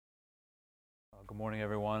Good morning,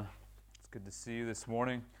 everyone. It's good to see you this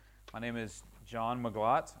morning. My name is John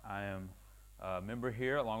McGlott. I am a member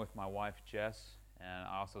here along with my wife, Jess, and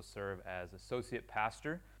I also serve as associate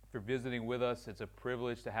pastor. If you're visiting with us, it's a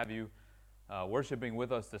privilege to have you worshiping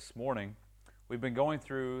with us this morning. We've been going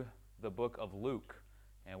through the book of Luke,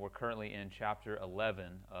 and we're currently in chapter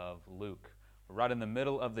 11 of Luke. We're right in the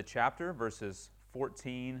middle of the chapter, verses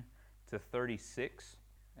 14 to 36.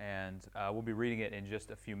 And we'll be reading it in just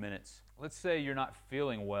a few minutes. Let's say you're not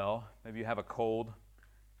feeling well. Maybe you have a cold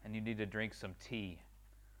and you need to drink some tea.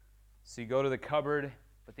 So you go to the cupboard,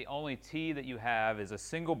 but the only tea that you have is a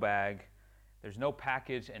single bag. There's no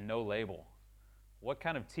package and no label. What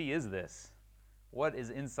kind of tea is this? What is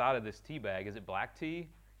inside of this tea bag? Is it black tea?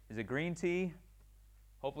 Is it green tea?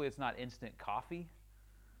 Hopefully it's not instant coffee.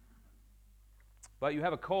 But you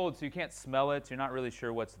have a cold, so you can't smell it. You're not really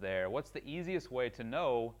sure what's there. What's the easiest way to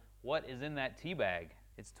know what is in that tea bag?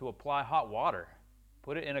 It's to apply hot water.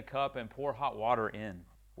 Put it in a cup and pour hot water in.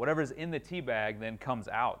 Whatever's in the tea bag then comes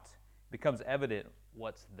out. It becomes evident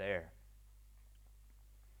what's there.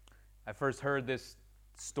 I first heard this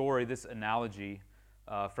story, this analogy,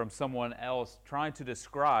 from someone else trying to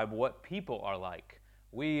describe what people are like.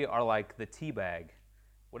 We are like the tea bag.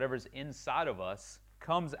 Whatever's inside of us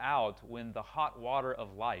comes out when the hot water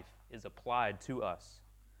of life is applied to us.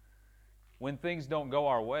 When things don't go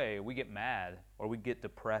our way, we get mad or we get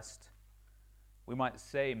depressed. We might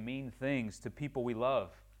say mean things to people we love.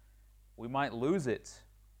 We might lose it.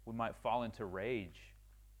 We might fall into rage.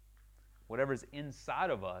 Whatever's inside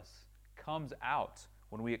of us comes out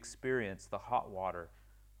when we experience the hot water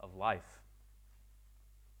of life.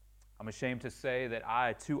 I'm ashamed to say that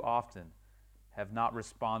I, too often, have not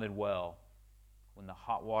responded well when the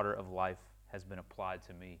hot water of life has been applied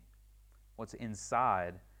to me. What's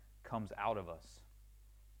inside comes out of us.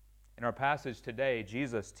 In our passage today,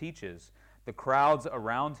 Jesus teaches the crowds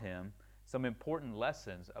around him some important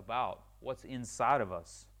lessons about what's inside of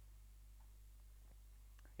us.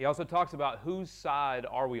 He also talks about whose side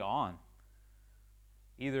are we on,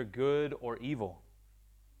 either good or evil,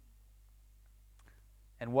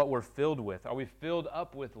 and what we're filled with. Are we filled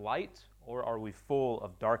up with light or are we full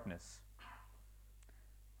of darkness?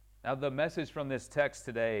 Now, the message from this text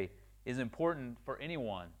today is important for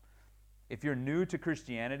anyone. If you're new to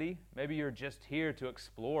Christianity, maybe you're just here to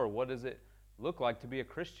explore what does it look like to be a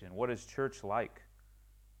Christian? What is church like?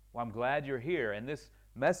 Well, I'm glad you're here, and this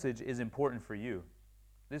message is important for you.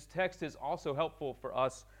 This text is also helpful for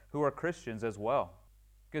us who are Christians as well,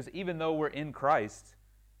 because even though we're in Christ,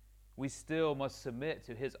 we still must submit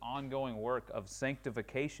to his ongoing work of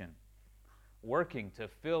sanctification, working to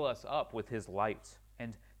fill us up with his light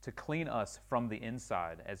and to clean us from the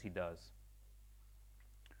inside as he does.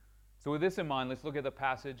 So with this in mind, let's look at the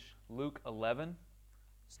passage, Luke 11,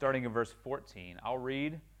 starting in verse 14. I'll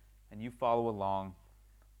read, and you follow along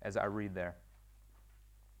as I read there.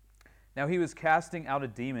 Now he was casting out a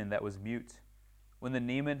demon that was mute. When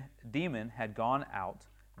the demon had gone out,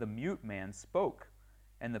 the mute man spoke,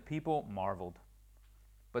 and the people marveled.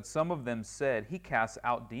 But some of them said, he casts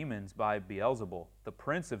out demons by Beelzebul, the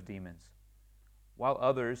prince of demons. While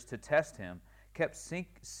others, to test him, kept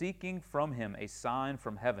seeking from him a sign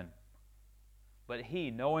from heaven. But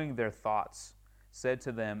he, knowing their thoughts, said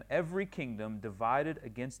to them, every kingdom divided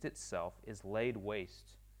against itself is laid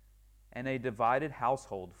waste, and a divided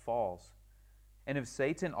household falls. And if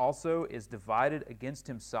Satan also is divided against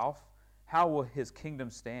himself, how will his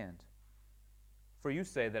kingdom stand? For you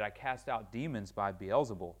say that I cast out demons by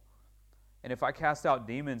Beelzebul. And if I cast out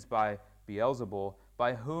demons by Beelzebul,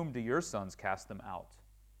 by whom do your sons cast them out?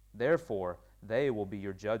 Therefore, they will be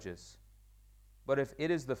your judges. But if it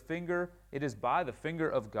is by the finger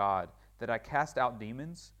of God that I cast out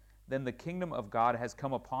demons, then the kingdom of God has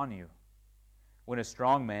come upon you. When a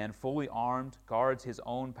strong man, fully armed, guards his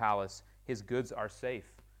own palace, his goods are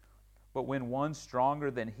safe. But when one stronger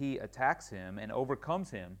than he attacks him and overcomes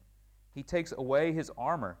him, he takes away his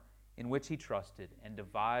armor in which he trusted and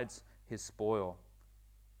divides his spoil.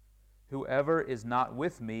 Whoever is not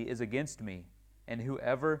with me is against me, and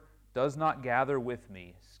whoever does not gather with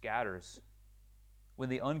me scatters. When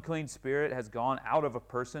the unclean spirit has gone out of a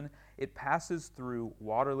person, it passes through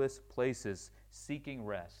waterless places, seeking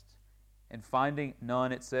rest. And finding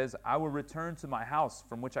none, it says, I will return to my house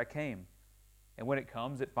from which I came. And when it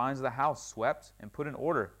comes, it finds the house swept and put in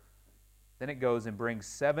order. Then it goes and brings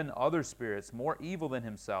 7 other spirits more evil than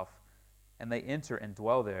himself, and they enter and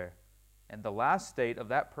dwell there. And the last state of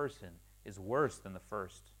that person is worse than the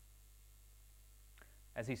first.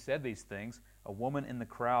 As he said these things, a woman in the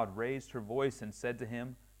crowd raised her voice and said to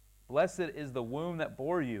him, Blessed is the womb that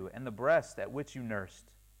bore you and the breast at which you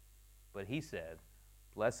nursed. But he said,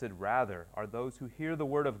 Blessed rather are those who hear the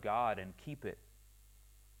word of God and keep it.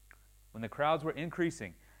 When the crowds were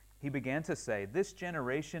increasing, he began to say, This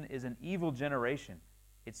generation is an evil generation.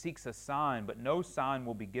 It seeks a sign, but no sign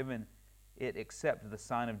will be given it except the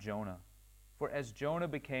sign of Jonah. For as Jonah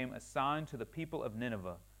became a sign to the people of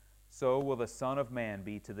Nineveh, so will the Son of Man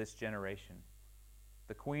be to this generation.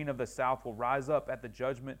 The queen of the south will rise up at the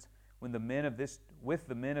judgment with the men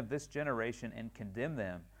of this generation and condemn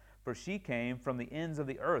them. For she came from the ends of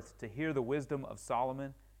the earth to hear the wisdom of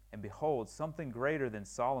Solomon, and behold, something greater than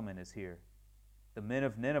Solomon is here. The men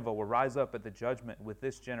of Nineveh will rise up at the judgment with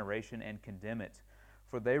this generation and condemn it.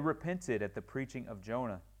 For they repented at the preaching of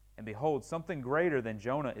Jonah, and behold, something greater than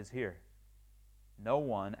Jonah is here. No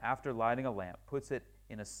one, after lighting a lamp, puts it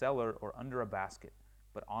in a cellar or under a basket,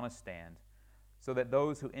 but on a stand, so that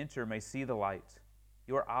those who enter may see the light.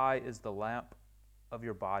 Your eye is the lamp of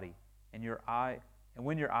your body, and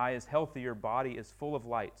when your eye is healthy, your body is full of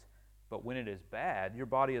light. But when it is bad, your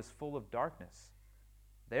body is full of darkness.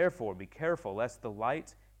 Therefore, be careful, lest the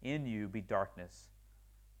light in you be darkness.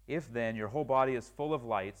 If then your whole body is full of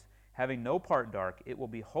light, having no part dark, it will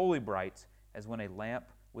be wholly bright, as when a lamp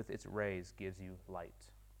with its rays gives you light.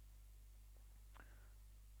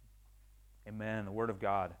 Amen. The Word of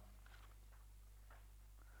God.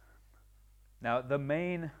 Now, the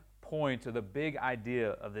main point or the big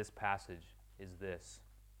idea of this passage is this: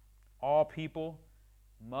 all people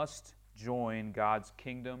must join God's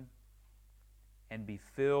kingdom and be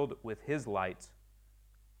filled with His light,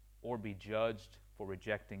 or be judged for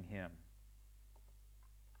rejecting Him.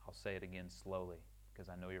 I'll say it again slowly, because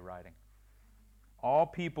I know you're writing. All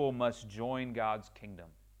people must join God's kingdom.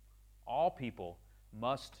 All people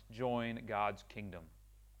must join God's kingdom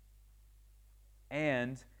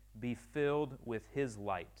and be filled with His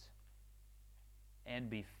light. And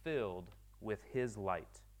be filled with His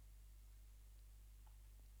light.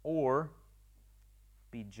 Or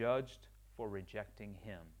be judged for rejecting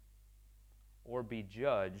Him. Or be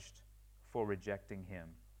judged for rejecting Him.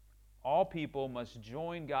 All people must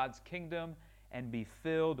join God's kingdom and be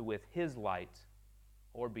filled with His light,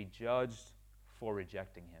 or be judged for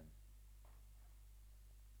rejecting Him.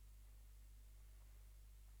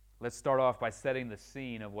 Let's start off by setting the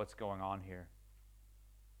scene of what's going on here.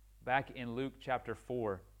 Back in Luke chapter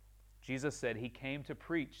 4, Jesus said He came to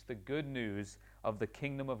preach the good news of the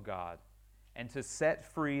kingdom of God and to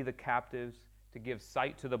set free the captives, to give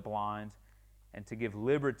sight to the blind, and to give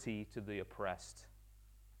liberty to the oppressed.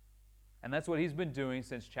 And that's what He's been doing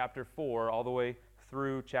since chapter 4 all the way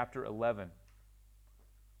through chapter 11.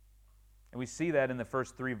 And we see that in the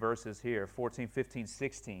first three verses here, 14, 15,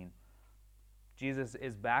 16. Jesus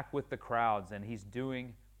is back with the crowds, and He's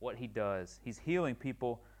doing what He does. He's healing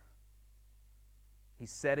people.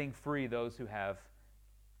 He's setting free those who have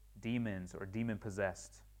demons or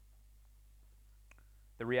demon-possessed.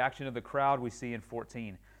 The reaction of the crowd we see in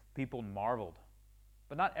 14. People marveled.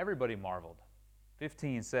 But not everybody marveled.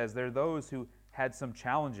 15 says there are those who had some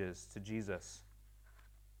challenges to Jesus.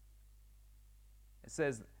 It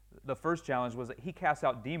says the first challenge was that He cast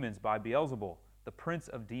out demons by Beelzebul, the prince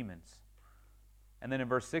of demons. And then in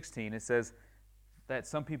verse 16 it says that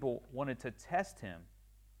some people wanted to test Him,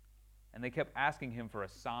 and they kept asking Him for a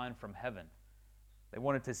sign from heaven. They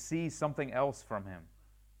wanted to see something else from Him.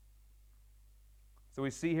 So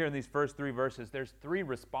we see here in these first three verses, there's three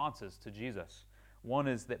responses to Jesus. One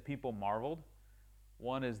is that people marveled.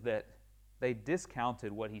 One is that they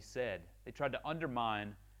discounted what He said. They tried to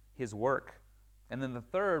undermine His work. And then the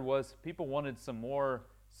third was people wanted some more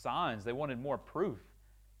signs. They wanted more proof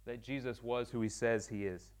that Jesus was who He says He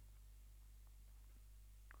is.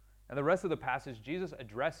 And the rest of the passage, Jesus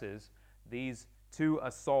addresses these two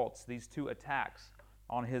assaults, these two attacks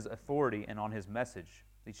on His authority and on His message,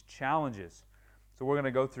 these challenges. So we're going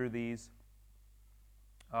to go through these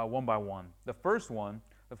one by one. The first one,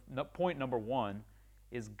 point number one,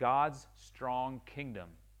 is God's strong kingdom.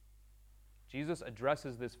 Jesus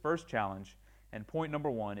addresses this first challenge, and point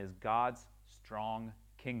number one is God's strong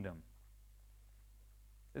kingdom.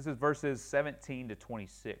 This is verses 17 to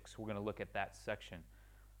 26. We're going to look at that section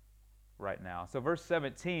right now. So verse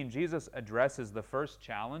 17, Jesus addresses the first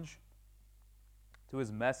challenge to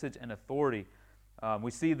His message and authority.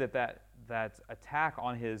 We see that attack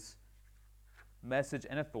on His message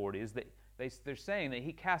and authority is that they're saying that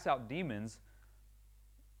He casts out demons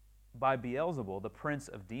by Beelzebul, the prince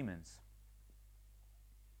of demons.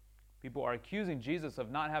 People are accusing Jesus of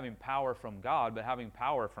not having power from God, but having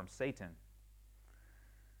power from Satan.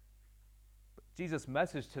 But Jesus'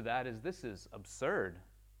 message to that is, this is absurd.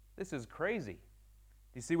 This is crazy.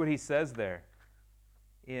 Do you see what He says there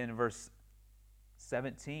in verse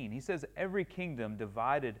 17. He says, every kingdom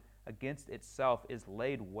divided against itself is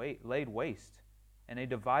laid waste, and a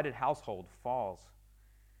divided household falls.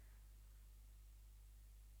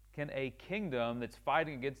 Can a kingdom that's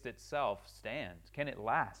fighting against itself stand? Can it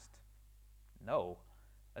last? No.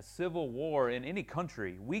 A civil war in any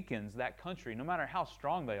country weakens that country, no matter how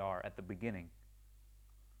strong they are at the beginning.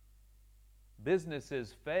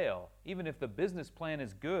 Businesses fail, even if the business plan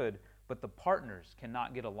is good, but the partners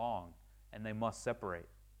cannot get along, and they must separate.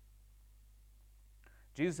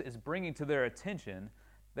 Jesus is bringing to their attention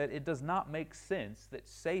that it does not make sense that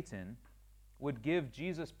Satan would give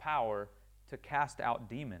Jesus power to cast out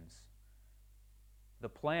demons. The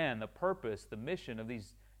plan, the purpose, the mission of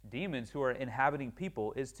these demons who are inhabiting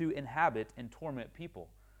people is to inhabit and torment people.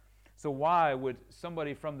 So why would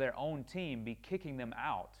somebody from their own team be kicking them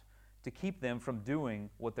out to keep them from doing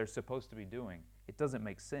what they're supposed to be doing? It doesn't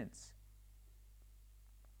make sense.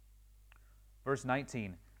 Verse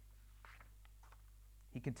 19,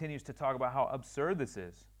 he continues to talk about how absurd this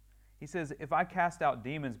is. He says, if I cast out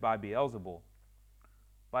demons by Beelzebul,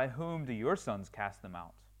 by whom do your sons cast them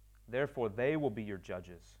out? Therefore they will be your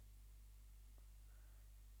judges.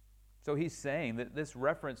 So he's saying that this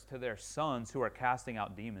reference to their sons who are casting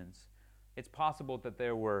out demons, it's possible that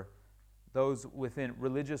there were those within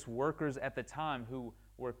religious workers at the time who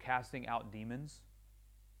were casting out demons.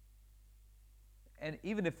 And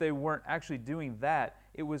even if they weren't actually doing that,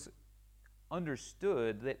 it was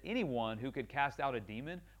understood that anyone who could cast out a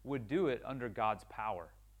demon would do it under God's power.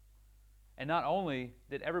 And not only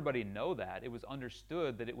did everybody know that, it was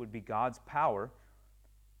understood that it would be God's power.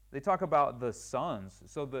 They talk about the sons,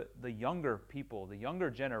 so the younger people, the younger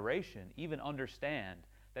generation, even understand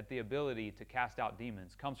that the ability to cast out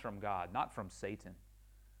demons comes from God, not from Satan.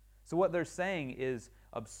 So what they're saying is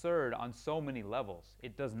absurd on so many levels.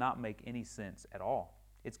 It does not make any sense at all.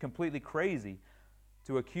 It's completely crazy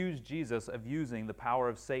to accuse Jesus of using the power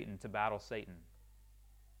of Satan to battle Satan.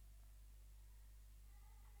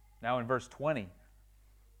 Now in verse 20,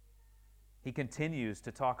 he continues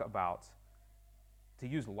to talk about, to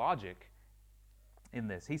use logic in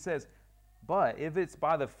this. He says, but if it's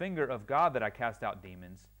by the finger of God that I cast out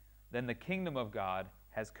demons, then the kingdom of God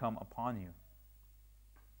has come upon you.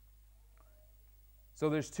 So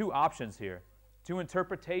there's two options here, two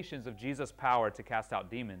interpretations of Jesus' power to cast out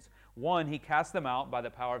demons. One, he casts them out by the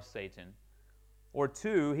power of Satan, or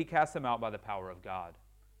two, he casts them out by the power of God.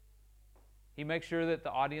 He makes sure that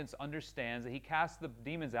the audience understands that he casts the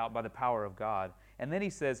demons out by the power of God. And then he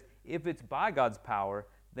says, if it's by God's power,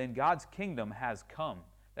 then God's kingdom has come.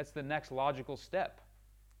 That's the next logical step.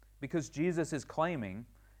 Because Jesus has claimed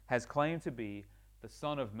to be the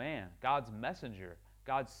Son of Man, God's messenger,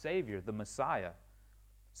 God's Savior, the Messiah.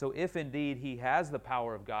 So if indeed he has the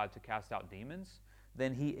power of God to cast out demons,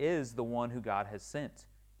 then he is the one who God has sent.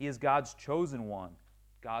 He is God's chosen one,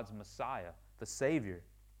 God's Messiah, the Savior.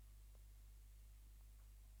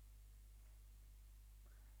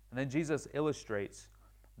 And then Jesus illustrates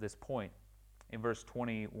this point in verse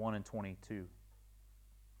 21 and 22.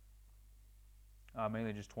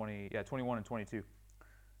 Mainly just 21 and 22. So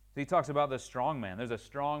he talks about the strong man. There's a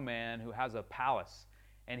strong man who has a palace,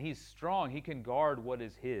 and he's strong. He can guard what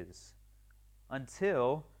is his.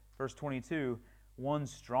 Until, verse 22, one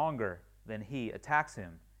stronger than he attacks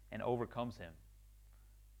him and overcomes him.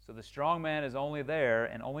 So the strong man is only there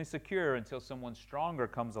and only secure until someone stronger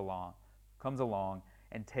comes along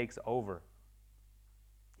and takes over.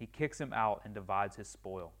 He kicks him out and divides his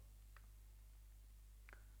spoil.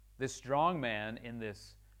 This strong man in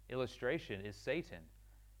this illustration is Satan.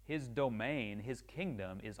 His domain, his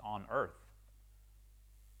kingdom is on earth.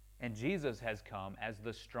 And Jesus has come as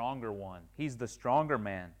the stronger one. He's the stronger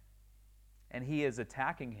man. And he is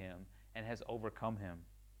attacking him and has overcome him.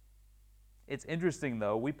 It's interesting,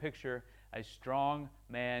 though, we picture a strong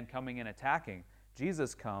man coming and attacking.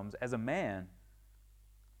 Jesus comes as a man,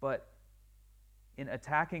 but in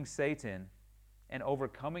attacking Satan and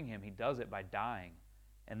overcoming him, he does it by dying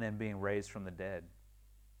and then being raised from the dead.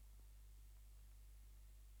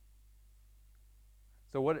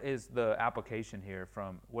 So what is the application here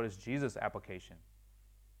what is Jesus' application?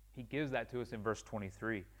 He gives that to us in verse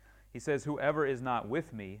 23. He says, whoever is not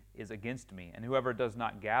with me is against me, and whoever does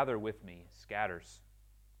not gather with me scatters.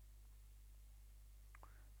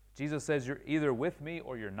 Jesus says you're either with me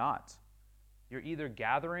or you're not. You're either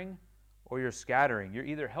gathering or you're scattering. You're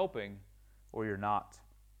either helping or you're not.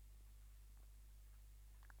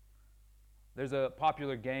 There's a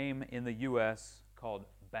popular game in the U.S. called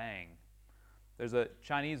Bang. There's a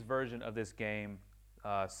Chinese version of this game,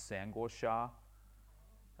 Sanguosha,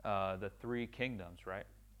 the Three Kingdoms, right?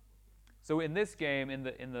 So in this game, in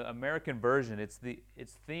the American version, it's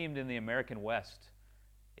themed in the American West.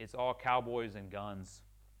 It's all cowboys and guns.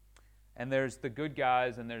 And there's the good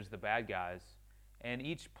guys and there's the bad guys. And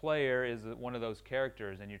each player is one of those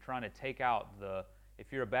characters, and you're trying to take out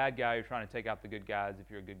if you're a bad guy, you're trying to take out the good guys. If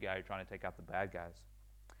you're a good guy, you're trying to take out the bad guys.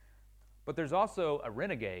 But there's also a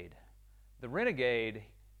renegade. The renegade,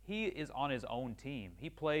 he is on his own team. He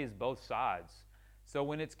plays both sides. So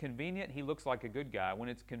when it's convenient, he looks like a good guy. When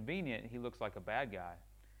it's convenient, he looks like a bad guy.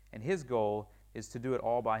 And his goal is to do it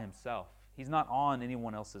all by himself. He's not on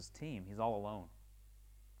anyone else's team. He's all alone.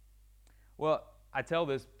 Well, I tell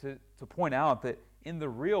this to point out that in the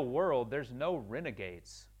real world, there's no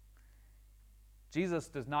renegades. Jesus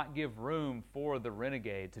does not give room for the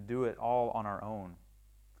renegade to do it all on our own.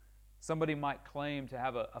 Somebody might claim to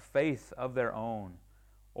have a faith of their own,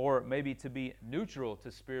 or maybe to be neutral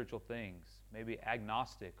to spiritual things, maybe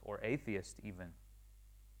agnostic or atheist even.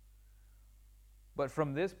 But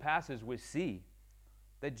from this passage we see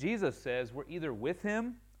that Jesus says we're either with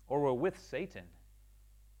him or we're with Satan.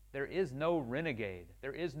 There is no renegade.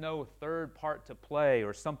 There is no third part to play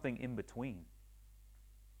or something in between.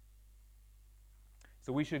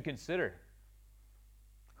 So we should consider,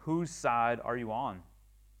 whose side are you on?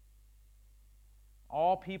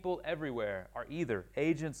 All people everywhere are either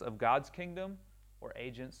agents of God's kingdom or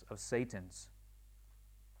agents of Satan's.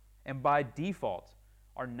 And by default,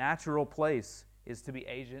 our natural place is to be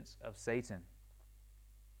agents of Satan.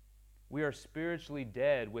 We are spiritually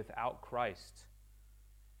dead without Christ.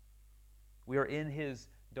 We are in his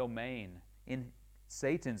domain, in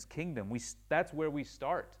Satan's kingdom. That's where we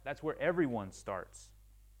start. That's where everyone starts.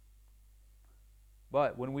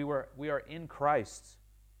 But when we are in Christ,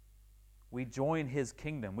 we join his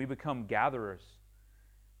kingdom. We become gatherers.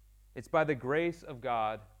 It's by the grace of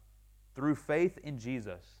God, through faith in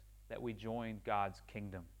Jesus, that we join God's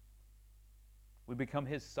kingdom. We become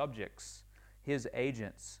his subjects, his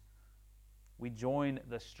agents. We join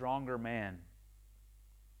the stronger man,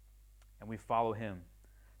 and we follow him.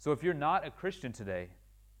 So if you're not a Christian today,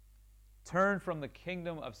 turn from the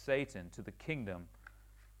kingdom of Satan to the kingdom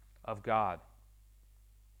of God.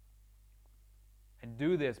 And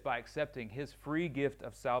do this by accepting his free gift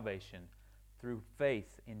of salvation through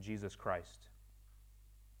faith in Jesus Christ.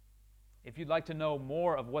 If you'd like to know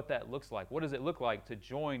more of what that looks like, what does it look like to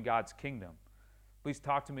join God's kingdom, please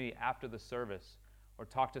talk to me after the service, or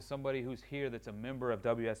talk to somebody who's here that's a member of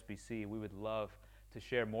WSBC. We would love to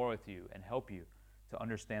share more with you and help you to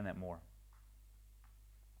understand that more.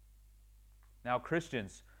 Now,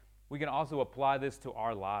 Christians, we can also apply this to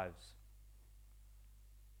our lives.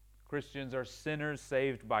 Christians are sinners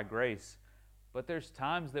saved by grace, but there's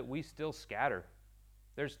times that we still scatter.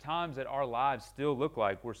 There's times that our lives still look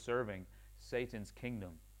like we're serving Satan's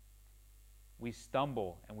kingdom. We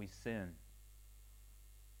stumble and we sin.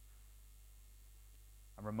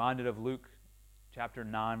 I'm reminded of Luke chapter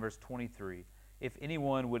 9, verse 23. If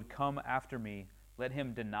anyone would come after me, let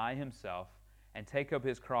him deny himself and take up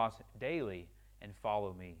his cross daily and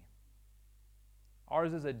follow me.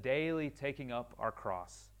 Ours is a daily taking up our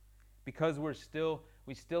cross. Because we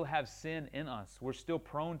still have sin in us. We're still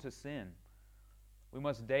prone to sin. We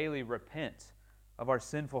must daily repent of our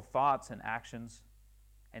sinful thoughts and actions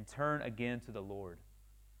and turn again to the Lord.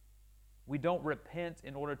 We don't repent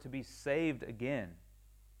in order to be saved again,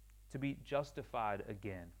 to be justified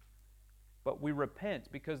again. But we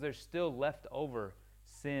repent because there's still leftover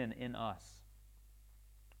sin in us.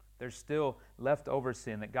 There's still leftover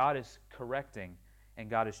sin that God is correcting and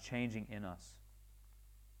God is changing in us.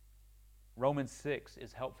 Romans 6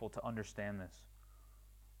 is helpful to understand this.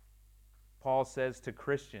 Paul says to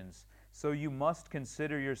Christians, "So you must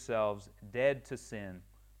consider yourselves dead to sin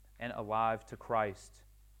and alive to Christ,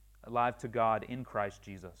 alive to God in Christ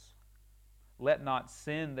Jesus. Let not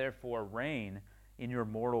sin therefore reign in your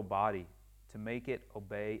mortal body to make it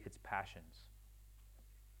obey its passions."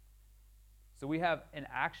 So we have an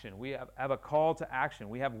action. We have a call to action.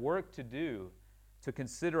 We have work to do to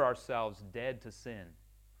consider ourselves dead to sin.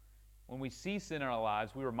 When we see sin in our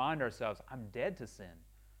lives, we remind ourselves, I'm dead to sin.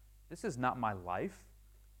 This is not my life.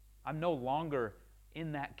 I'm no longer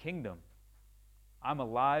in that kingdom. I'm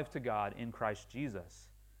alive to God in Christ Jesus.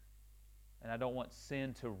 And I don't want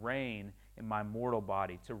sin to reign in my mortal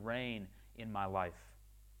body, to reign in my life.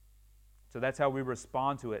 So that's how we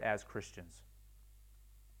respond to it as Christians.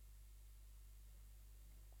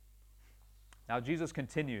 Now Jesus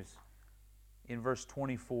continues in verse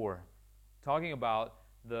 24, talking about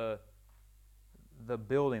the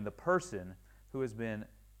building, the person who has been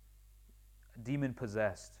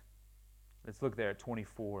demon-possessed. Let's look there at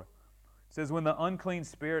 24. It says, when the unclean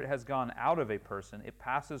spirit has gone out of a person, it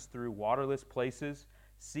passes through waterless places,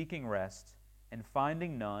 seeking rest, and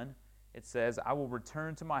finding none, it says, I will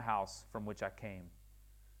return to my house from which I came.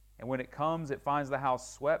 And when it comes, it finds the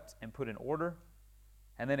house swept and put in order.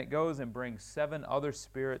 And then it goes and brings 7 other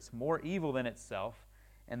spirits more evil than itself,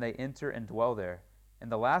 and they enter and dwell there. And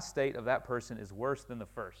the last state of that person is worse than the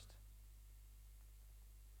first.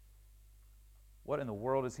 What in the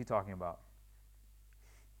world is he talking about?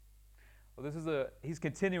 Well, he's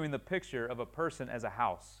continuing the picture of a person as a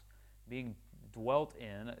house, being dwelt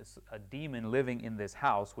in, a demon living in this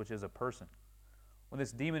house, which is a person. When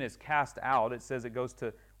this demon is cast out, it says it goes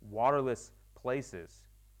to waterless places.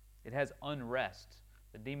 It has unrest.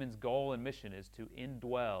 The demon's goal and mission is to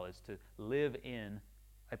indwell, is to live in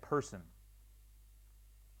a person.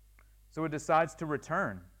 So it decides to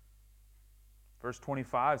return. Verse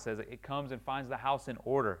 25 says it comes and finds the house in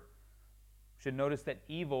order. You should notice that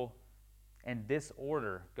evil and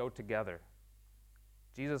disorder go together.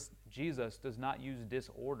 Jesus does not use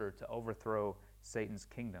disorder to overthrow Satan's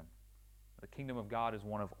kingdom. The kingdom of God is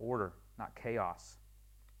one of order, not chaos.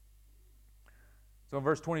 So in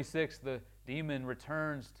verse 26, the demon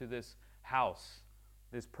returns to this house,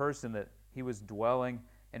 this person that he was dwelling,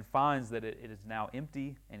 and finds that it is now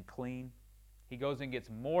empty and clean. He goes and gets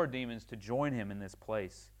more demons to join him in this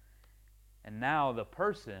place. And now the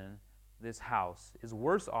person, this house, is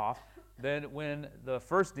worse off than when the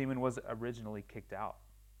first demon was originally kicked out.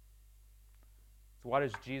 So what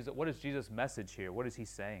is Jesus' message here? What is he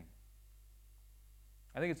saying?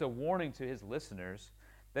 I think it's a warning to his listeners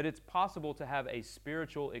that it's possible to have a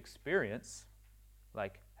spiritual experience,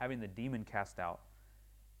 like having the demon cast out,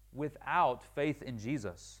 without faith in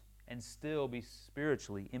Jesus and still be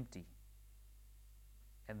spiritually empty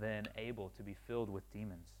and then able to be filled with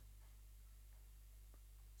demons.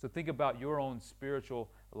 So think about your own spiritual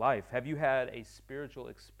life. Have you had a spiritual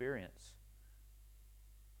experience?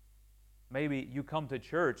 Maybe you come to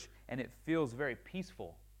church and it feels very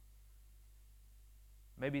peaceful.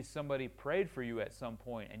 Maybe somebody prayed for you at some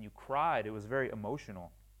point and you cried. It was very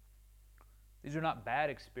emotional. These are not bad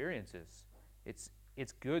experiences.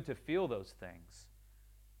 It's good to feel those things.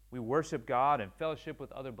 We worship God and fellowship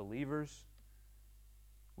with other believers.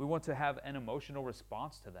 We want to have an emotional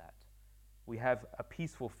response to that. We have a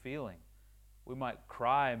peaceful feeling. We might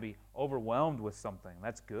cry and be overwhelmed with something.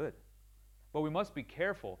 That's good. But we must be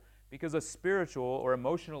careful, because a spiritual or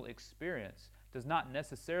emotional experience does not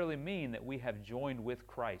necessarily mean that we have joined with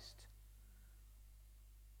Christ.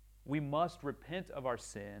 We must repent of our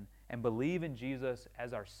sin and believe in Jesus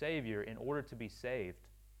as our Savior in order to be saved.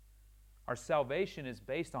 Our salvation is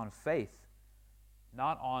based on faith,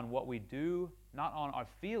 not on what we do, not on our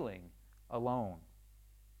feeling alone.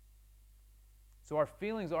 So our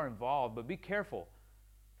feelings are involved, but be careful.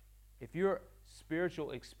 If your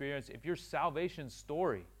spiritual experience, if your salvation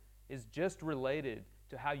story is just related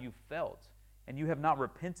to how you felt, and you have not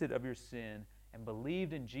repented of your sin and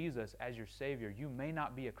believed in Jesus as your Savior, you may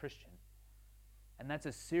not be a Christian. And that's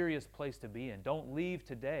a serious place to be in. Don't leave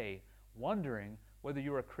today wondering whether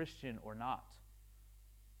you're a Christian or not.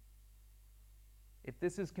 If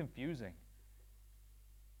this is confusing,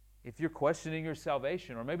 if you're questioning your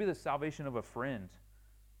salvation, or maybe the salvation of a friend,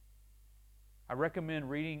 I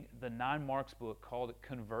recommend reading the 9 Marks book called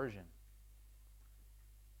Conversion.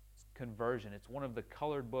 Conversion. It's one of the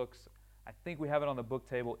colored books. I think we have it on the book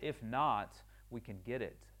table. If not, we can get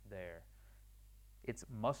it there. It's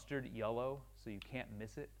mustard yellow, so you can't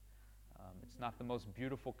miss it. It's not the most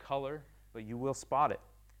beautiful color, but you will spot it.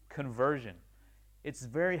 Conversion. It's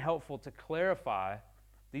very helpful to clarify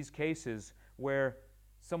these cases where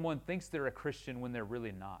someone thinks they're a Christian when they're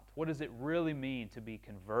really not. What does it really mean to be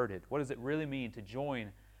converted? What does it really mean to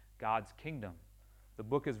join God's kingdom? The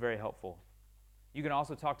book is very helpful. You can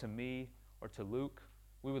also talk to me or to Luke.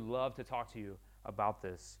 We would love to talk to you about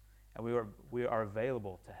this, and we are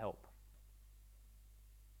available to help.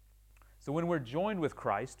 So when we're joined with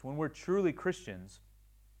Christ, when we're truly Christians,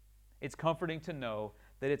 it's comforting to know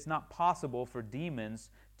that it's not possible for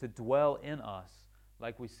demons to dwell in us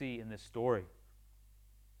like we see in this story.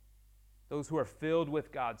 Those who are filled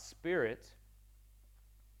with God's Spirit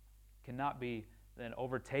cannot be then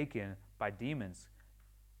overtaken by demons.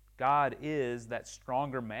 God is that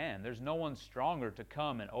stronger man. There's no one stronger to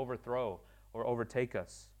come and overthrow or overtake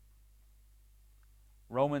us.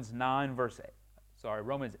 Romans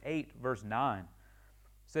 8, verse 9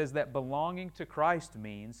 says that belonging to Christ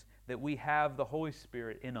means that we have the Holy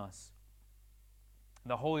Spirit in us.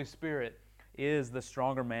 The Holy Spirit is the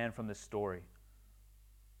stronger man from this story.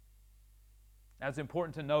 Now, it's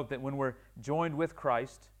important to note that when we're joined with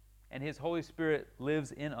Christ and His Holy Spirit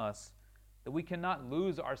lives in us, that we cannot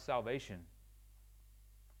lose our salvation.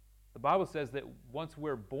 The Bible says that once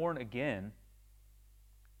we're born again,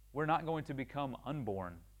 we're not going to become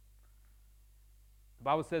unborn. The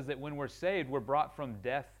Bible says that when we're saved, we're brought from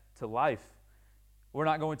death to life. We're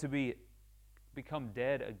not going to become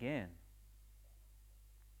dead again.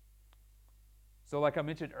 So like I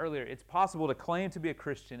mentioned earlier, it's possible to claim to be a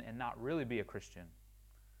Christian and not really be a Christian.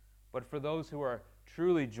 But for those who are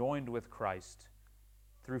truly joined with Christ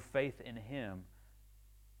through faith in Him,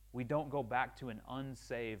 we don't go back to an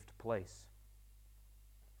unsaved place.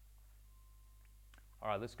 All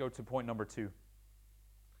right, let's go to point number 2.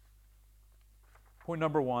 Point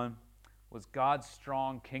number 1 was God's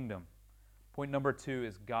strong kingdom. Point number 2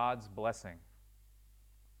 is God's blessing.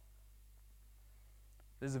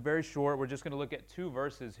 This is very short. We're just going to look at 2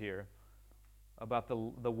 verses here about the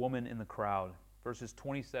woman in the crowd, verses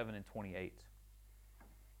 27 and 28.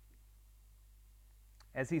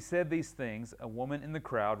 As he said these things, a woman in the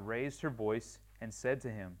crowd raised her voice and said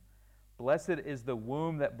to him, "Blessed is the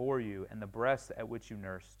womb that bore you and the breast at which you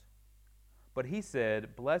nursed." But he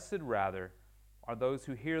said, "Blessed rather are those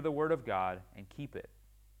who hear the word of God and keep it."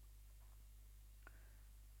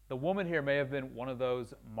 The woman here may have been one of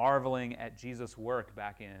those marveling at Jesus' work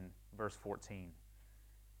back in verse 14.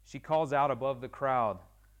 She calls out above the crowd,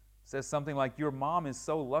 says something like, "Your mom is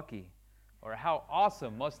so lucky," or "How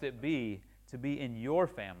awesome must it be to be in your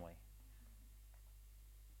family."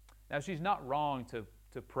 Now, she's not wrong to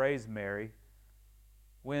praise Mary.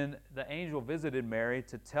 When the angel visited Mary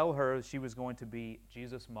to tell her she was going to be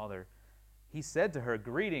Jesus' mother, he said to her,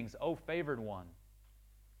 "Greetings, O favored one."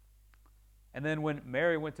 And then when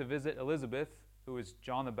Mary went to visit Elizabeth, who is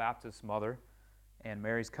John the Baptist's mother and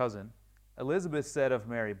Mary's cousin, Elizabeth said of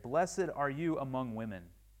Mary, "Blessed are you among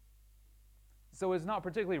women." So it's not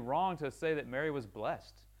particularly wrong to say that Mary was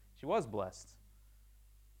blessed. She was blessed.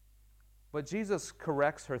 But Jesus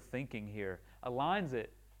corrects her thinking here, aligns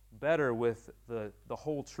it better with the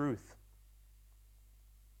whole truth.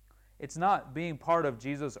 It's not being part of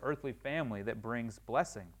Jesus' earthly family that brings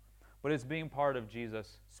blessing, but it's being part of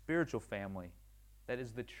Jesus' spiritual family that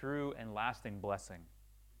is the true and lasting blessing.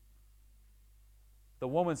 The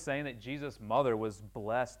woman saying that Jesus' mother was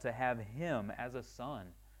blessed to have him as a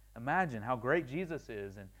son. Imagine how great Jesus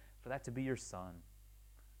is and for that to be your son.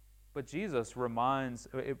 But Jesus returns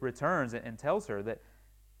and tells her that,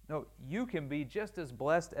 no, you can be just as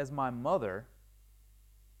blessed as my mother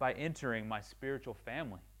by entering my spiritual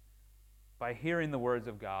family, by hearing the words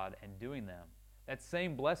of God and doing them. That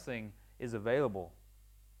same blessing is available.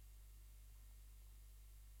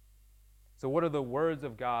 So what are the words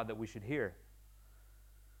of God that we should hear?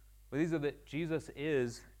 Well, these are that Jesus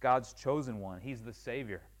is God's chosen one. He's the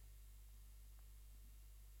Savior.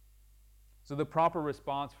 So the proper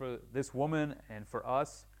response for this woman and for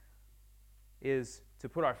us is to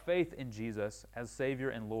put our faith in Jesus as Savior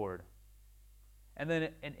and Lord. And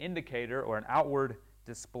then an indicator or an outward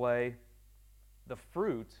display, the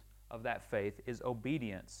fruit of that faith is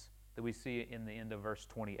obedience that we see in the end of verse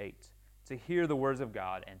 28. To hear the words of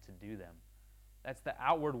God and to do them. That's the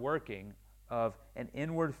outward working of an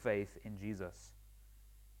inward faith in Jesus,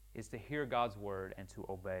 is to hear God's word and to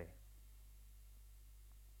obey.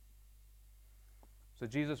 So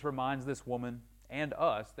Jesus reminds this woman and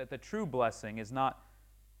us that the true blessing is not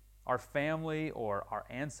our family or our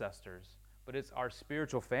ancestors, but it's our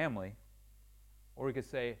spiritual family, or we could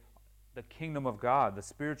say the kingdom of God, the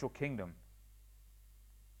spiritual kingdom.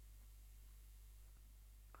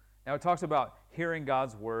 Now it talks about hearing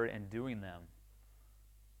God's word and doing them.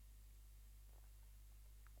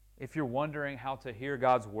 If you're wondering how to hear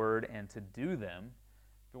God's word and to do them,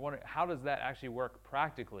 if you're wondering how does that actually work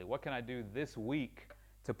practically, what can I do this week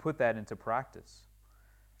to put that into practice?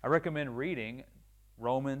 I recommend reading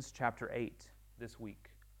Romans chapter 8 this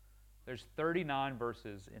week. There's 39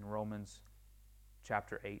 verses in Romans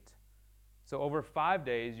chapter 8. So over 5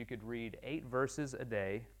 days, you could read 8 verses a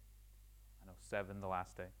day. I know 7 the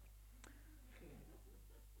last day.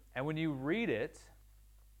 And when you read it,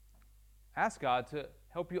 ask God to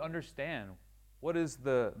help you understand what is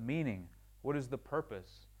the meaning, what is the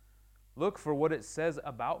purpose. Look for what it says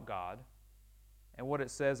about God and what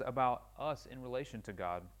it says about us in relation to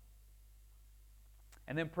God.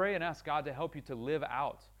 And then pray and ask God to help you to live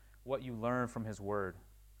out what you learn from His Word.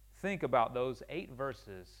 Think about those 8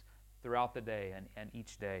 verses throughout the day and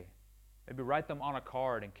each day. Maybe write them on a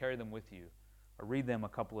card and carry them with you, or read them a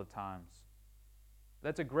couple of times.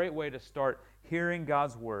 That's a great way to start hearing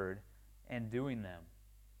God's Word and doing them.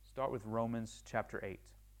 Start with Romans chapter 8.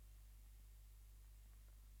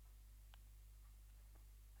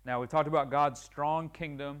 Now, we've talked about God's strong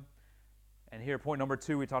kingdom And here, point number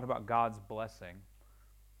 2, we talked about God's blessing.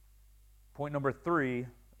 Point number 3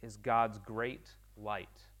 is God's great light.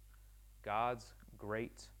 God's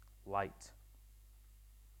great light.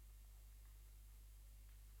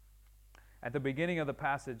 At the beginning of the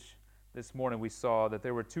passage this morning, we saw that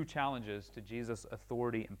there were 2 challenges to Jesus'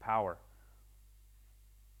 authority and power.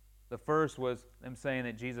 The first was them saying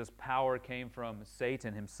that Jesus' power came from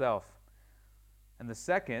Satan himself. And the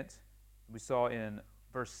second, we saw in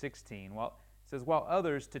verse 16, it says, while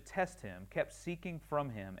others, to test him, kept seeking from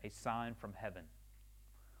him a sign from heaven.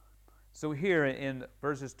 So here in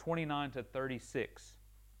verses 29 to 36,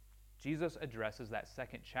 Jesus addresses that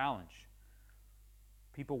second challenge.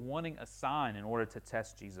 People wanting a sign in order to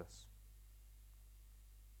test Jesus.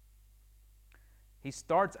 He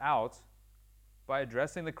starts out by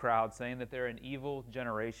addressing the crowd, saying that they're an evil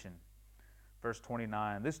generation. Verse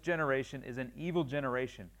 29, this generation is an evil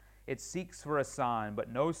generation. It seeks for a sign,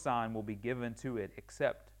 but no sign will be given to it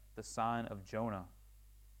except the sign of Jonah.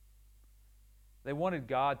 They wanted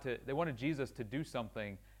Jesus to do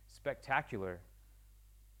something spectacular.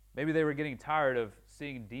 Maybe they were getting tired of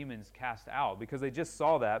seeing demons cast out because they just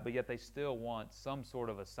saw that, but yet they still want some sort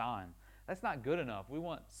of a sign. That's not good enough. We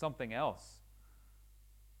want something else.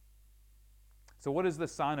 So what is the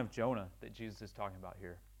sign of Jonah that Jesus is talking about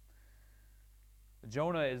here?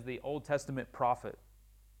 Jonah is the Old Testament prophet.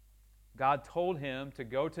 God told him to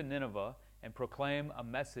go to Nineveh and proclaim a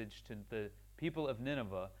message to the people of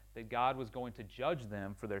Nineveh that God was going to judge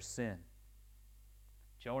them for their sin.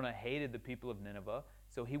 Jonah hated the people of Nineveh,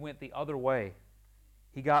 so he went the other way.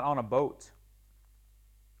 He got on a boat.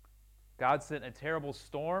 God sent a terrible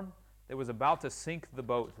storm that was about to sink the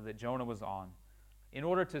boat that Jonah was on. In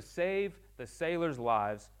order to save the sailors'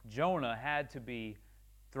 lives, Jonah had to be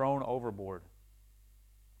thrown overboard.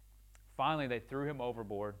 Finally, they threw him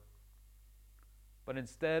overboard. But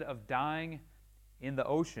instead of dying in the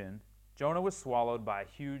ocean, Jonah was swallowed by a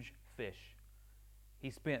huge fish.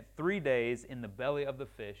 He spent 3 days in the belly of the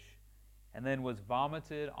fish and then was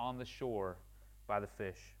vomited on the shore by the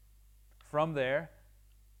fish. From there,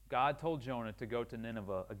 God told Jonah to go to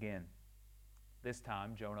Nineveh again. This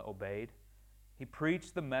time, Jonah obeyed. He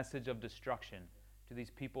preached the message of destruction to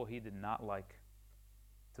these people he did not like,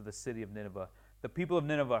 to the city of Nineveh. The people of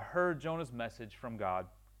Nineveh heard Jonah's message from God,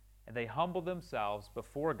 and they humbled themselves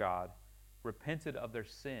before God, repented of their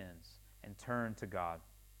sins, and turned to God.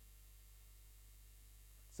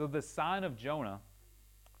 So the sign of Jonah,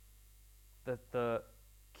 the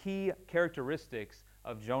key characteristics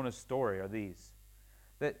of Jonah's story are these: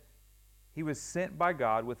 that he was sent by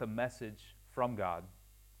God with a message from God.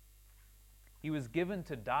 He was given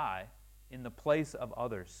to die in the place of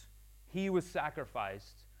others. He was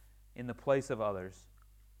sacrificed in the place of others.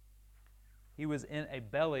 He was in a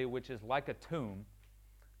belly which is like a tomb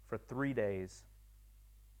for 3 days.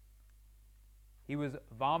 He was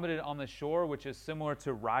vomited on the shore, which is similar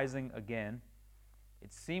to rising again.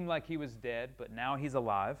 It seemed like he was dead, but now he's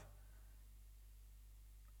alive.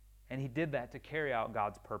 And he did that to carry out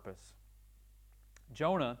God's purpose.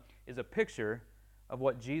 Jonah is a picture of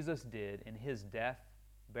what Jesus did in his death,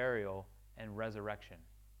 burial, and resurrection.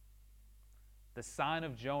 The sign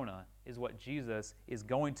of Jonah is what Jesus is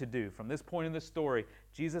going to do. From this point in the story,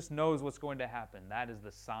 Jesus knows what's going to happen. That is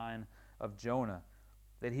the sign of Jonah,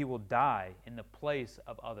 that he will die in the place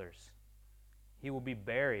of others. He will be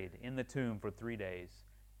buried in the tomb for 3 days,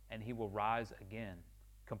 and he will rise again,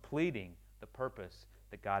 completing the purpose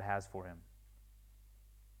that God has for him.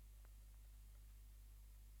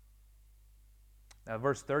 Now,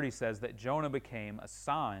 verse 30 says that Jonah became a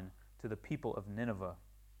sign to the people of Nineveh.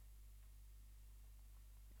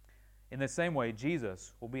 In the same way,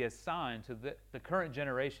 Jesus will be a sign to the current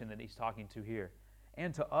generation that he's talking to here,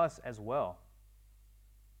 and to us as well.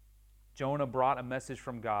 Jonah brought a message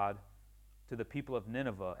from God to the people of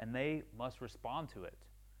Nineveh, and they must respond to it.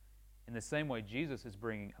 In the same way, Jesus is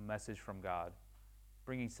bringing a message from God,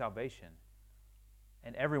 bringing salvation,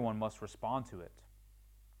 and everyone must respond to it.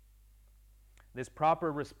 This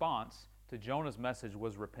proper response to Jonah's message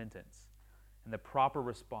was repentance, and the proper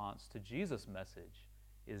response to Jesus' message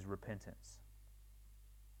is repentance.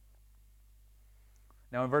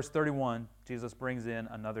 Now in verse 31, Jesus brings in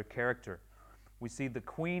another character. We see the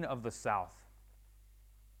Queen of the South.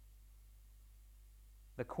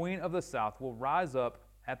 The Queen of the South will rise up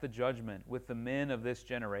at the judgment with the men of this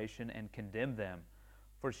generation and condemn them,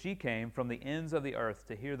 for she came from the ends of the earth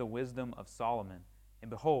to hear the wisdom of Solomon. And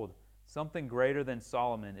behold, something greater than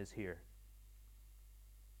Solomon is here.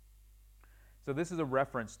 So this is a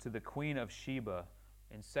reference to the Queen of Sheba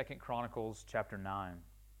in 2 Chronicles chapter 9.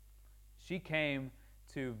 She came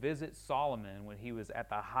to visit Solomon when he was at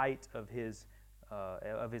the height of his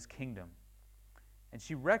kingdom. And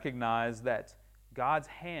she recognized that God's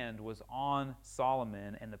hand was on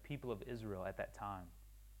Solomon and the people of Israel at that time.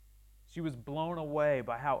 She was blown away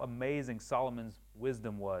by how amazing Solomon's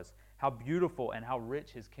wisdom was, how beautiful and how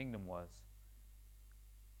rich his kingdom was.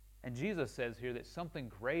 And Jesus says here that something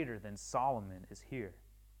greater than Solomon is here.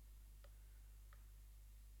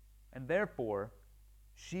 And therefore,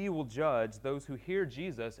 she will judge those who hear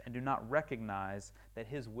Jesus and do not recognize that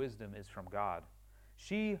his wisdom is from God.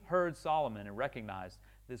 She heard Solomon and recognized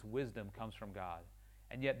this wisdom comes from God.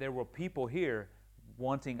 And yet there were people here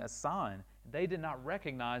wanting a sign. They did not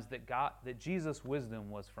recognize that Jesus' wisdom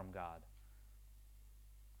was from God.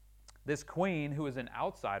 This queen, who is an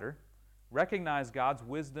outsider, recognized God's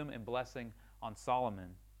wisdom and blessing on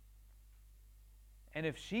Solomon. And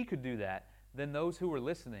if she could do that, then those who were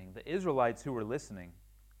listening, the Israelites who were listening,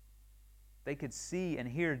 they could see and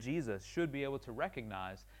hear Jesus, should be able to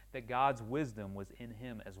recognize that God's wisdom was in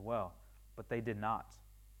him as well. But they did not.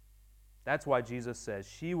 That's why Jesus says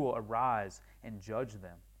she will arise and judge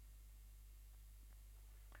them.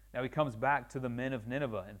 Now he comes back to the men of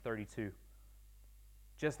Nineveh in 32.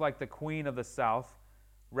 Just like the queen of the south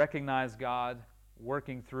recognized God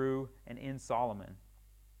working through and in Solomon,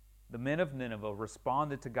 the men of Nineveh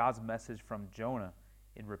responded to God's message from Jonah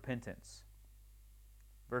in repentance.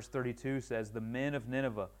 Verse 32 says, "The men of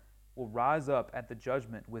Nineveh will rise up at the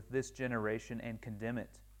judgment with this generation and condemn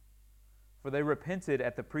it. For they repented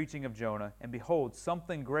at the preaching of Jonah, and behold,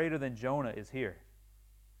 something greater than Jonah is here."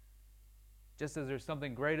 Just as there's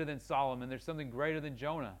something greater than Solomon, there's something greater than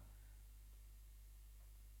Jonah.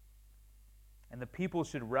 And the people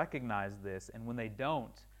should recognize this, and when they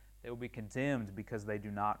don't, they will be condemned because they do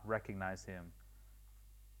not recognize him.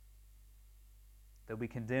 They'll be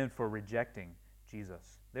condemned for rejecting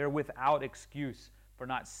Jesus. They're without excuse for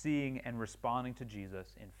not seeing and responding to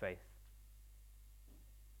Jesus in faith.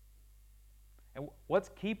 And what's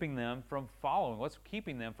keeping them from following? What's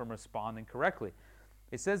keeping them from responding correctly?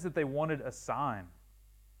 It says that they wanted a sign.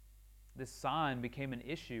 This sign became an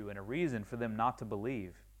issue and a reason for them not to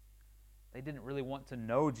believe. They didn't really want to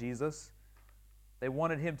know Jesus. They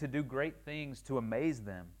wanted him to do great things to amaze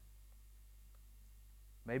them.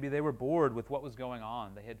 Maybe they were bored with what was going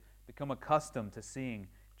on. They had become accustomed to seeing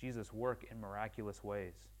Jesus work in miraculous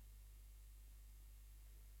ways.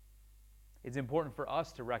 It's important for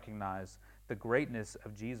us to recognize the greatness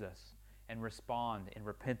of Jesus and respond in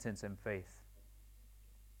repentance and faith.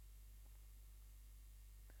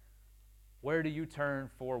 Where do you turn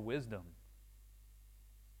for wisdom?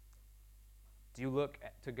 Do you look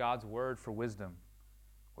to God's Word for wisdom?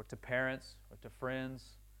 Or to parents, or to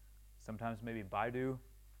friends, sometimes maybe Baidu?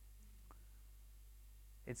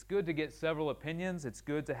 It's good to get several opinions. It's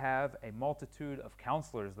good to have a multitude of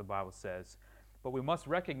counselors, the Bible says. But we must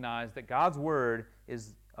recognize that God's Word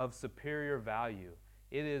is of superior value.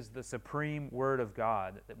 It is the supreme Word of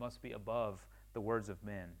God that must be above the words of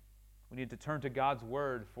men. We need to turn to God's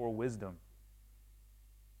Word for wisdom.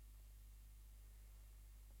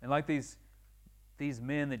 And like these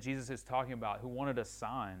men that Jesus is talking about who wanted a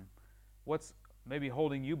sign, what's maybe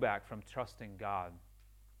holding you back from trusting God?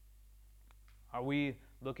 Are we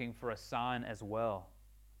looking for a sign as well?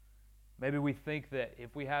 Maybe we think that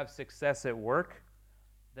if we have success at work,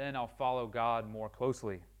 then I'll follow God more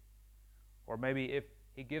closely. Or maybe if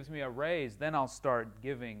he gives me a raise, then I'll start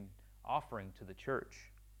giving offering to the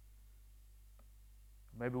church.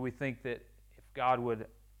 Maybe we think that if God would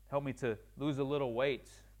help me to lose a little weight,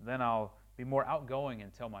 then I'll be more outgoing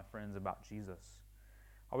and tell my friends about Jesus.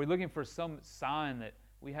 Are we looking for some sign that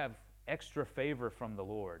we have extra favor from the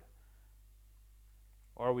Lord?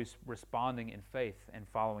 Or are we responding in faith and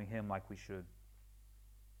following him like we should?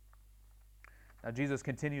 Now Jesus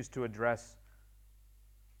continues to address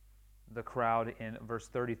the crowd in verse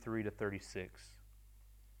 33 to 36.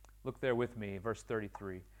 Look there with me, verse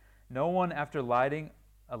 33. "No one, after lighting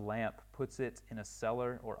a lamp, puts it in a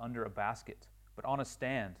cellar or under a basket, but on a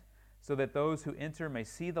stand, so that those who enter may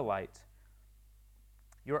see the light.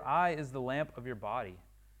 Your eye is the lamp of your body.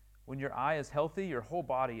 When your eye is healthy, your whole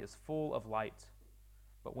body is full of light.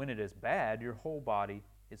 But when it is bad, your whole body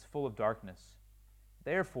is full of darkness.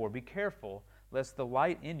 Therefore, be careful, lest the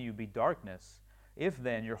light in you be darkness. If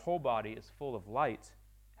then your whole body is full of light,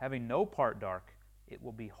 having no part dark, it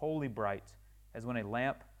will be wholly bright, as when a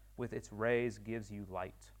lamp with its rays gives you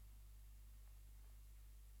light."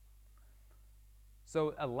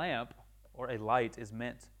 So a lamp or a light is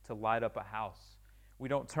meant to light up a house. We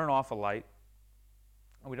don't turn off a light,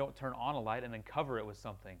 and we don't turn on a light and then cover it with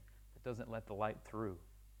something that doesn't let the light through.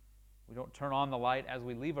 We don't turn on the light as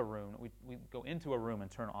we leave a room. We go into a room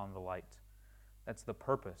and turn on the light. That's the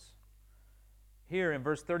purpose. Here in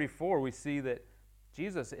verse 34, we see that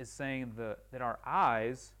Jesus is saying that our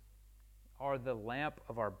eyes are the lamp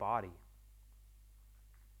of our body.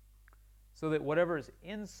 So that whatever is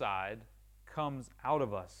inside comes out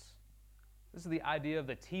of us. This is the idea of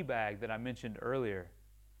the tea bag that I mentioned earlier.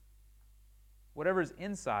 Whatever is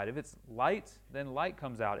inside, if it's light, then light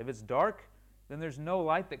comes out. If it's dark, then there's no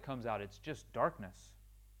light that comes out. It's just darkness.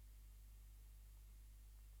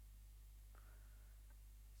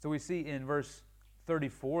 So we see in verse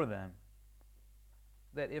 34 then,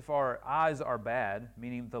 that if our eyes are bad,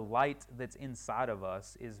 meaning the light that's inside of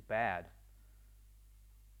us is bad,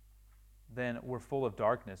 then we're full of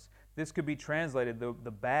darkness. This could be translated,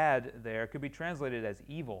 the bad there could be translated as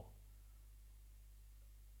evil.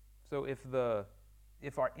 So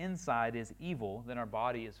if our inside is evil, then our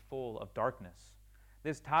body is full of darkness.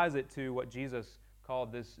 This ties it to what Jesus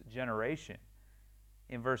called this generation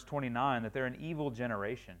in verse 29, that they're an evil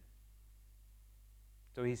generation.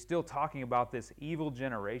 So he's still talking about this evil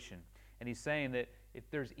generation. And he's saying that if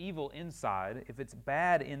there's evil inside, if it's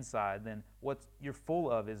bad inside, then what you're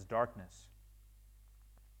full of is darkness.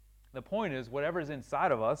 The point is, whatever's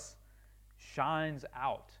inside of us shines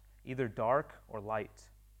out, either dark or light.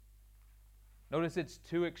 Notice it's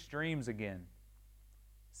two extremes again,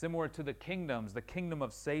 similar to the kingdoms, the kingdom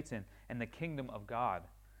of Satan and the kingdom of God.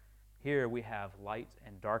 Here we have light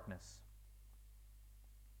and darkness.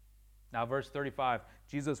 Now, verse 35,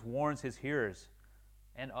 Jesus warns his hearers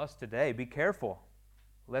and us today, be careful,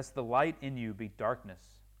 lest the light in you be darkness.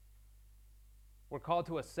 We're called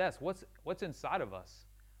to assess what's inside of us.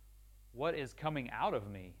 What is coming out of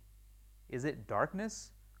me? Is it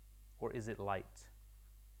darkness or is it light?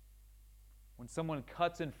 When someone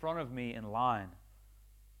cuts in front of me in line,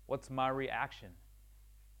 what's my reaction?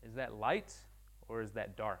 Is that light or is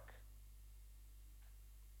that dark?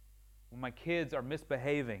 When my kids are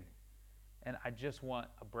misbehaving and I just want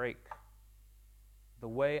a break, the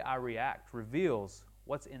way I react reveals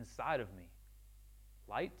what's inside of me,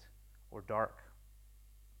 light or dark.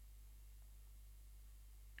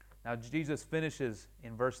 Now, Jesus finishes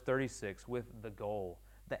in verse 36 with the goal,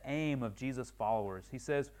 the aim of Jesus' followers. He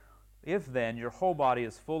says, if then your whole body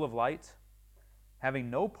is full of light, having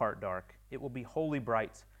no part dark, it will be wholly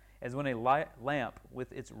bright, as when a lamp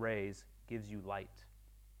with its rays gives you light.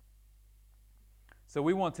 So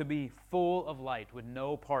we want to be full of light with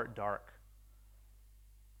no part dark.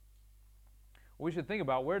 We should think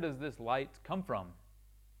about, where does this light come from?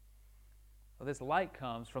 Well, this light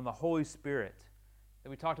comes from the Holy Spirit that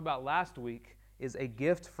we talked about last week, is a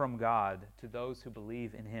gift from God to those who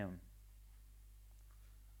believe in Him.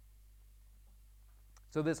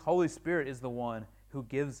 So this Holy Spirit is the one who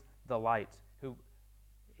gives the light, who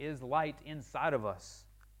is light inside of us.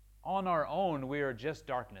 On our own, we are just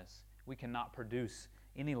darkness. We cannot produce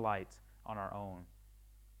any light on our own.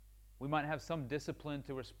 We might have some discipline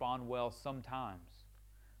to respond well sometimes,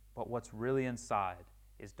 but what's really inside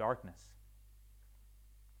is darkness.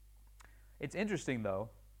 It's interesting, though,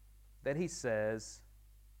 that he says,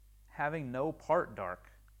 having no part dark.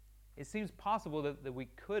 It seems possible that we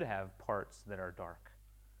could have parts that are dark.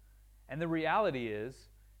 And the reality is,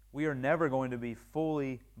 we are never going to be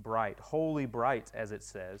fully bright, wholly bright, as it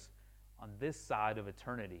says, on this side of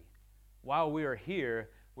eternity. While we are here,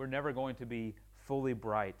 we're never going to be fully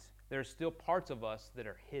bright. There are still parts of us that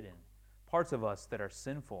are hidden, parts of us that are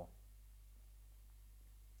sinful.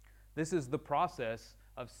 This is the process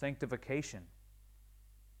of sanctification,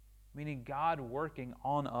 meaning God working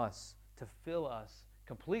on us to fill us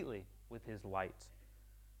completely with His light.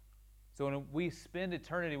 So when we spend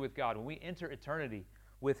eternity with God, when we enter eternity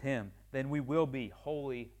with Him, then we will be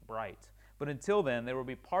wholly bright. But until then, there will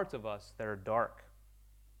be parts of us that are dark.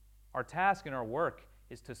 Our task and our work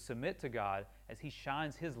is to submit to God as He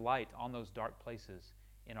shines His light on those dark places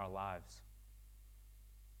in our lives.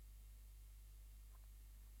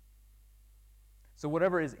 So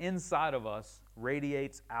whatever is inside of us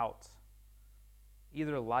radiates out,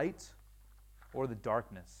 either light or the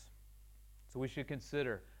darkness. So we should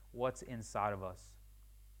consider what's inside of us.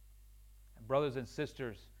 And brothers and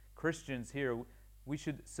sisters, Christians here, we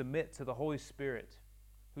should submit to the Holy Spirit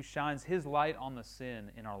who shines His light on the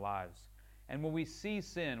sin in our lives. And when we see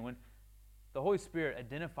sin, when the Holy Spirit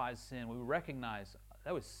identifies sin, we recognize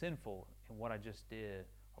that was sinful in what I just did,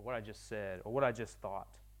 or what I just said, or what I just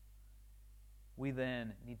thought. We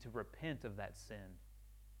then need to repent of that sin.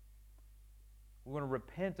 We want to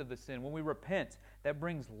repent of the sin. When we repent, that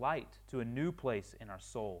brings light to a new place in our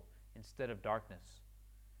soul instead of darkness.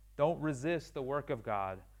 Don't resist the work of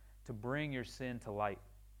God to bring your sin to light.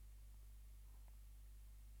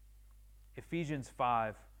 Ephesians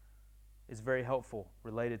 5 is very helpful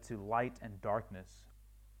related to light and darkness.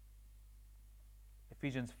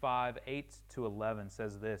 Ephesians 5, 8-11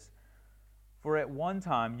 says this, "For at one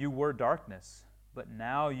time you were darkness, but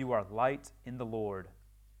now you are light in the Lord.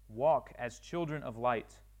 Walk as children of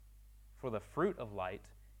light, for the fruit of light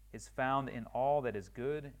is found in all that is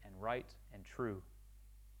good and right and true.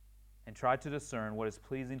 And try to discern what is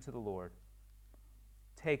pleasing to the Lord.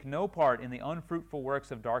 Take no part in the unfruitful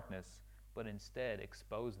works of darkness, but instead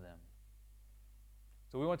expose them."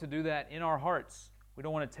 So we want to do that in our hearts. We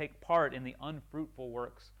don't want to take part in the unfruitful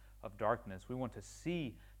works of darkness. We want to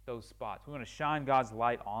see those spots. We want to shine God's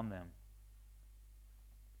light on them.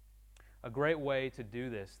 A great way to do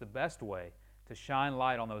this, the best way to shine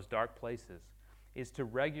light on those dark places, is to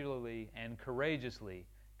regularly and courageously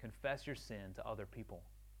confess your sin to other people.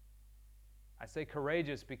 I say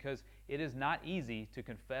courageous because it is not easy to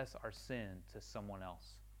confess our sin to someone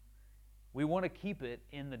else. We want to keep it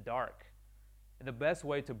in the dark. And the best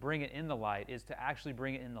way to bring it in the light is to actually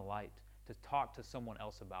bring it in the light, to talk to someone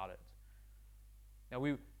else about it. Now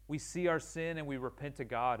we see our sin and we repent to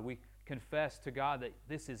God. We confess to God that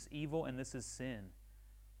this is evil and this is sin.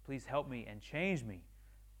 Please help me and change me.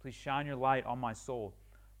 Please shine your light on my soul.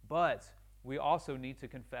 But we also need to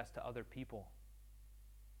confess to other people.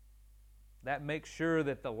 That makes sure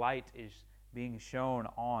that the light is being shown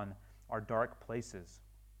on our dark places.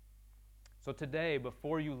 So today,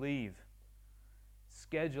 before you leave,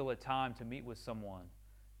 schedule a time to meet with someone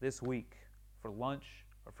this week for lunch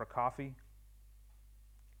or for coffee.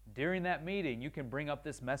 During that meeting, you can bring up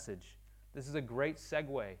this message. This is a great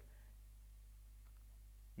segue.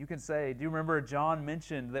 You can say, "Do you remember John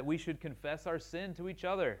mentioned that we should confess our sin to each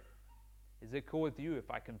other? Is it cool with you if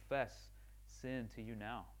I confess sin to you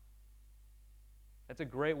now?" That's a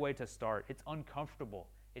great way to start. It's uncomfortable.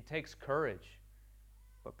 It takes courage.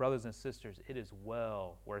 But brothers and sisters, it is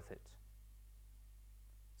well worth it.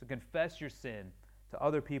 So confess your sin to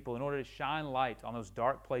other people in order to shine light on those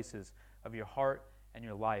dark places of your heart and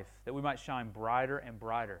your life, that we might shine brighter and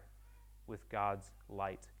brighter with God's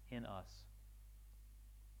light in us.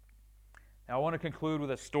 Now I want to conclude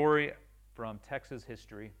with a story from Texas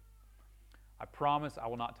history. I promise I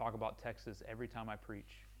will not talk about Texas every time I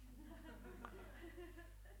preach.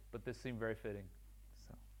 But this seemed very fitting.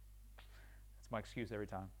 So that's my excuse every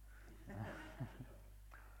time.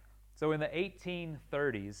 So in the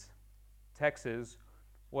 1830s, Texas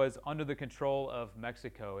was under the control of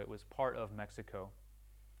Mexico. It was part of Mexico.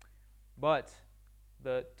 But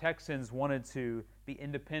the Texans wanted to be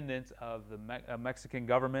independent of the Mexican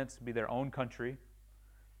government, be their own country.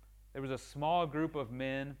 There was a small group of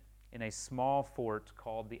men in a small fort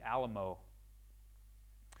called the Alamo.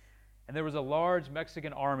 And there was a large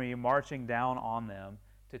Mexican army marching down on them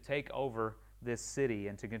to take over this city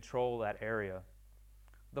and to control that area.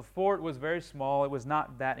 The fort was very small. It was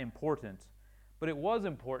not that important. But it was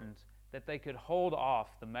important that they could hold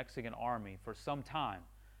off the Mexican army for some time,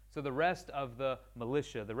 so the rest of the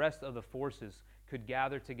militia, the rest of the forces could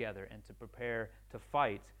gather together and to prepare to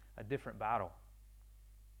fight a different battle.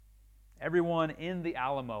 Everyone in the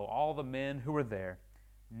Alamo, all the men who were there,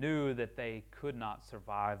 knew that they could not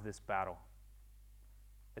survive this battle.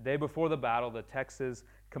 The day before the battle, the Texas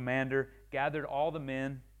commander gathered all the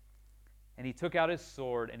men, and he took out his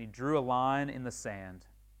sword and he drew a line in the sand.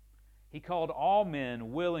 He called all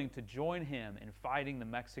men willing to join him in fighting the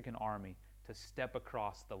Mexican army to step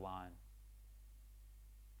across the line.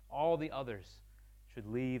 All the others should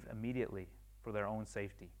leave immediately for their own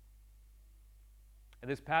safety. In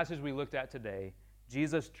this passage we looked at today,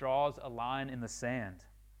 Jesus draws a line in the sand.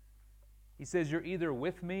 He says, "You're either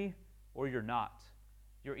with me or you're not.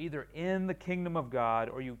 You're either in the kingdom of God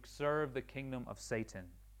or you serve the kingdom of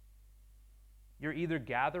Satan. You're either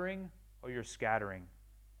gathering or you're scattering.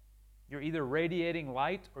 You're either radiating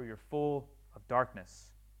light or you're full of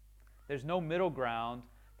darkness. There's no middle ground.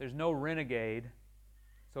 There's no renegade.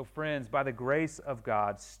 So friends, by the grace of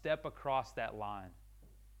God, step across that line.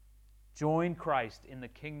 Join Christ in the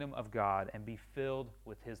kingdom of God and be filled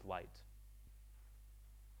with His light."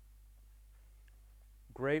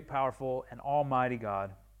 Great, powerful, and almighty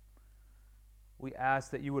God, we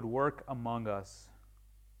ask that you would work among us,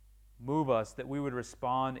 move us, that we would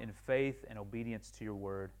respond in faith and obedience to your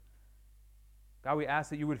word. God, we ask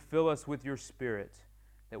that you would fill us with your Spirit,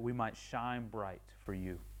 that we might shine bright for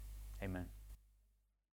you. Amen.